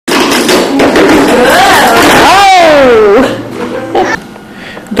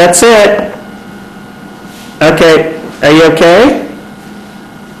That's it. Okay. Are you okay?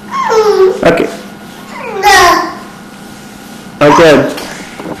 Okay. Oh, good.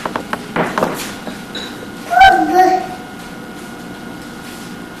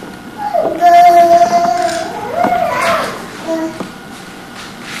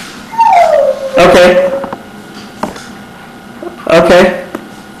 Okay. Okay.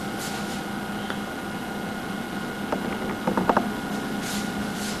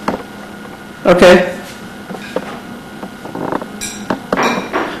 Okay.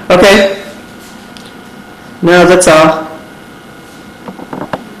 Okay. No, that's all.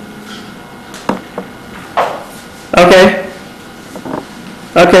 Okay.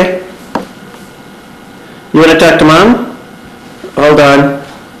 Okay. You want to talk to Mom? Hold on.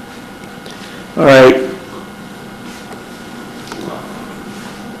 All right.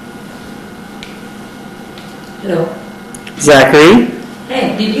 Hello. Zachary?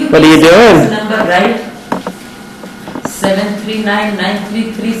 Hey, did you What are you doing? This number right?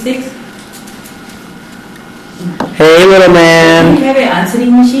 7399336. Hey, little Do man. you have an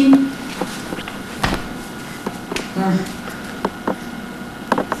answering machine?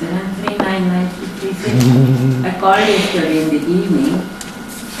 7399336. I called yesterday in the evening,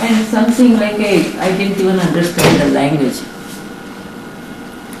 and something like I didn't even understand the language.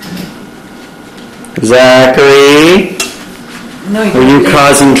 Zachary? No, Are you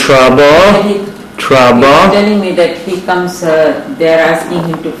causing trouble? He was Trouble? telling me that he comes, they're asking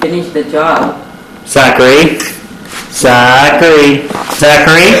him to finish the job. Zachary? Zachary?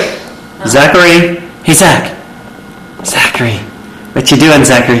 Zachary? Zachary? Hey, Zach. Zachary. What you doing,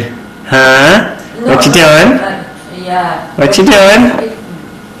 Zachary? Huh? No, What you doing? Yeah. What you doing?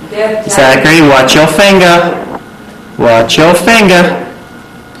 Zachary, watch your finger. Watch your finger.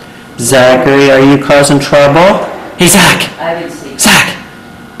 Zachary, are you causing trouble? Hey, Zach. I will see. Zach.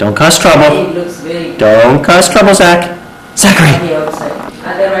 Don't cause trouble. He looks very good Don't cause trouble, Zach. Zachary. on the outside.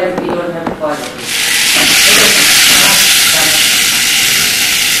 Otherwise, we don't have to call it.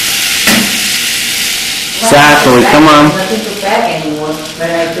 Zachary, come on. Nothing to pack anymore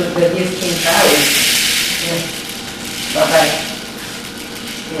when I took his things out. Yes. Bye-bye.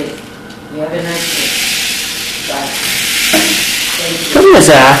 Yes. You have a nice day. Bye. Thank you. Come here,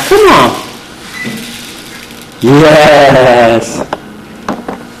 Zach. Come on. Yes.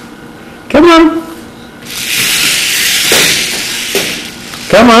 Come on.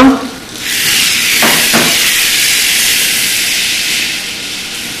 Come on.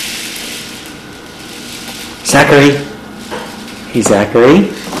 Zachary. Hey,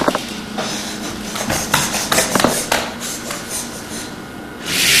 Zachary.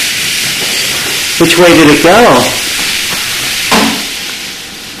 Which way did it go?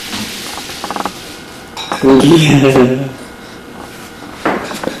 Yeah.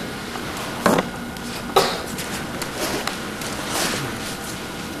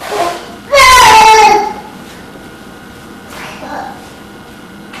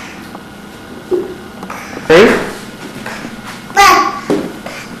 Hey?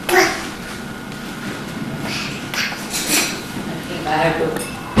 I have to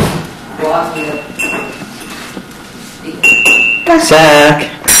walk with Zach.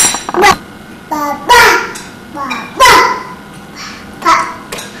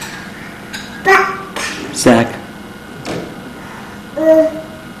 Zach.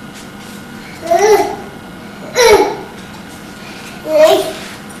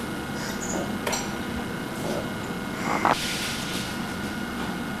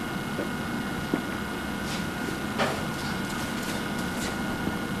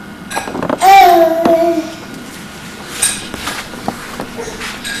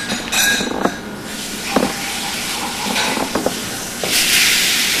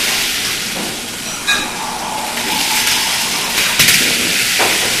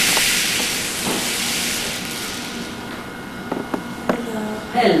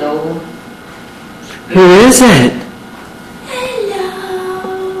 Hello. Who is it?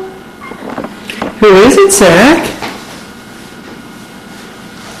 Hello. Who is it, Zach?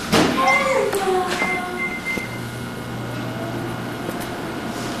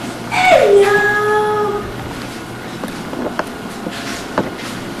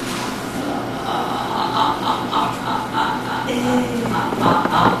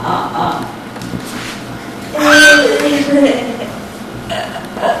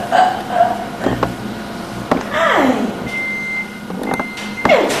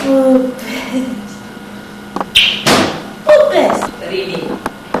 Reading.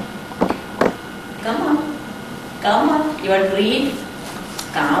 Come on. Come on. You want to read?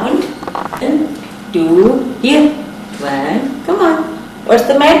 Count. 1, 2, here. 1. Come on. What's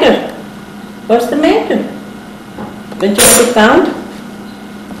the matter? What's the matter? Don't you want to count?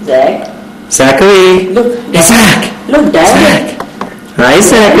 Zack? Zachary. Look, Hey, Zach. Look, Dad. Zach. Hi,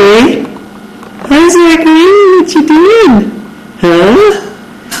 Zachary. Hi, Zachary. What you doing? Huh?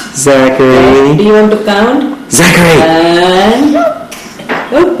 Zachary. Do you want to count? Zachary.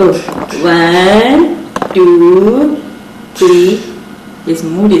 One, two, three. His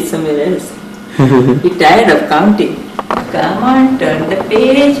mood is somewhere else. He's tired of counting. Come on, turn the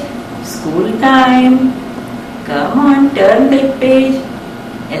page. School time. Come on, turn the page.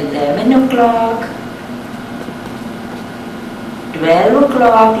 11 o'clock. 12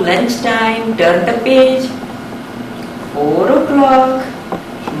 o'clock, lunchtime. Turn the page. 4 o'clock.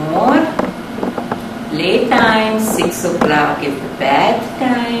 More. Playtime. 6 o'clock is bath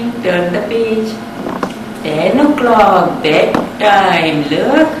time. Turn the page. 10 o'clock, bedtime.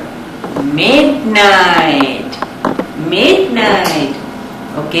 Look. Midnight. Midnight.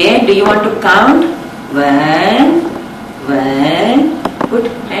 Okay, do you want to count? One. Put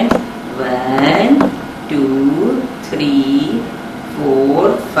hands. 1, 2, 3,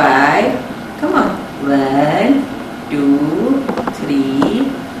 4, 5. Come on. 1, 2, 3,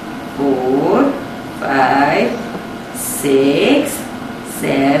 4, 5, 6,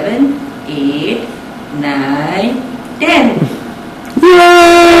 7, 8, 9, 10.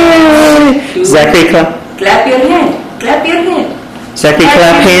 Yay! Zachary, Clap your hand. Clap your hand. Zachary,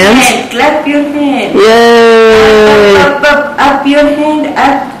 clap hands. Clap your hand. Yay! Up your hand.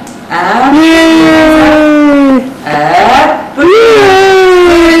 Up. Yay! Up.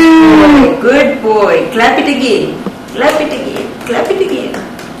 Yay! Good boy. Clap it again. Clap it again. Clap it again.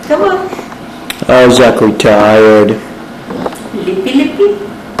 Come on. Oh, Zachary tired. Lippy.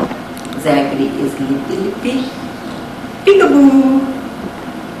 Zachary is lippy. Peekaboo.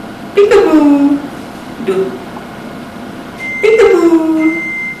 Do. Peekaboo.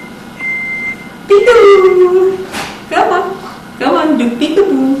 Come on, do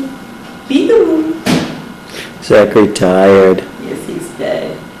peekaboo. Zachary tired. Yes, he's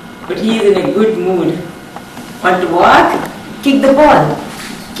tired. But he is in a good mood. Want to walk? Kick the ball.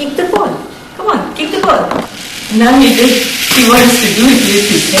 Come on, kick the ball. Now he wants to do it with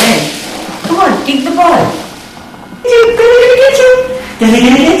his hand. Come on, kick the ball. Daddy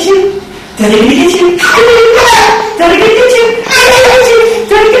gonna get you.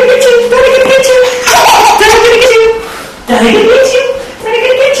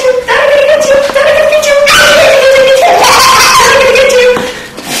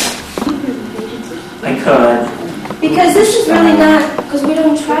 I could. Because this is really not, because we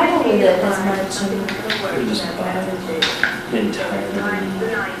don't travel with it as much. We're just been tired.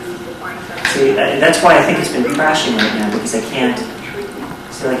 See, that's why I think it's been crashing right now, because I can't.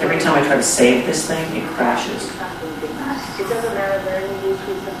 See, like every time I try to save this thing, it crashes.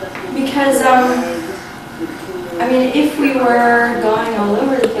 Because, I mean, if we were going all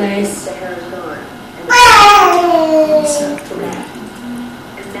over the place.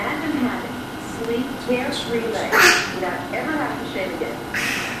 Imagine having sleep care-free legs without ever having to shave again.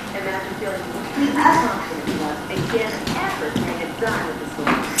 Imagine feeling completely confident enough again ever getting it done with the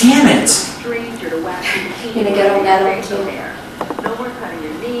sleep. Damn it! Stranger to wax your teeth. Gonna get on that one too. No more cutting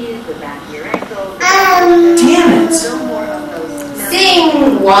your knees, the back of your ankles. Damn it! No more of those.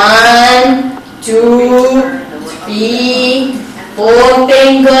 Sing 1, 2, 3, 4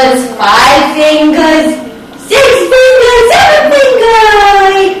 fingers, 5 fingers, 6 fingers, 7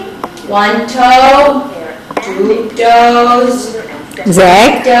 fingers. 1 toe, 2 toes,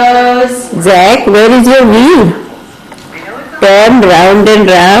 Zack, toes. Zack, where is your wheel? Turn round and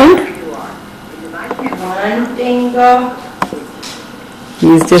round. 1 finger.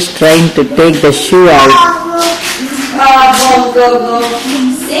 He's just trying to take the shoe out. Go.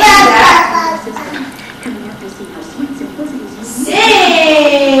 Sing that.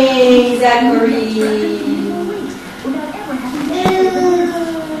 Sing,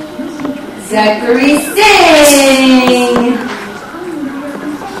 Zachary, sing.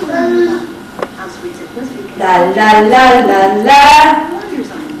 La.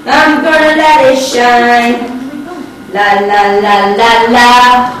 I'm gonna let it shine.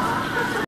 La.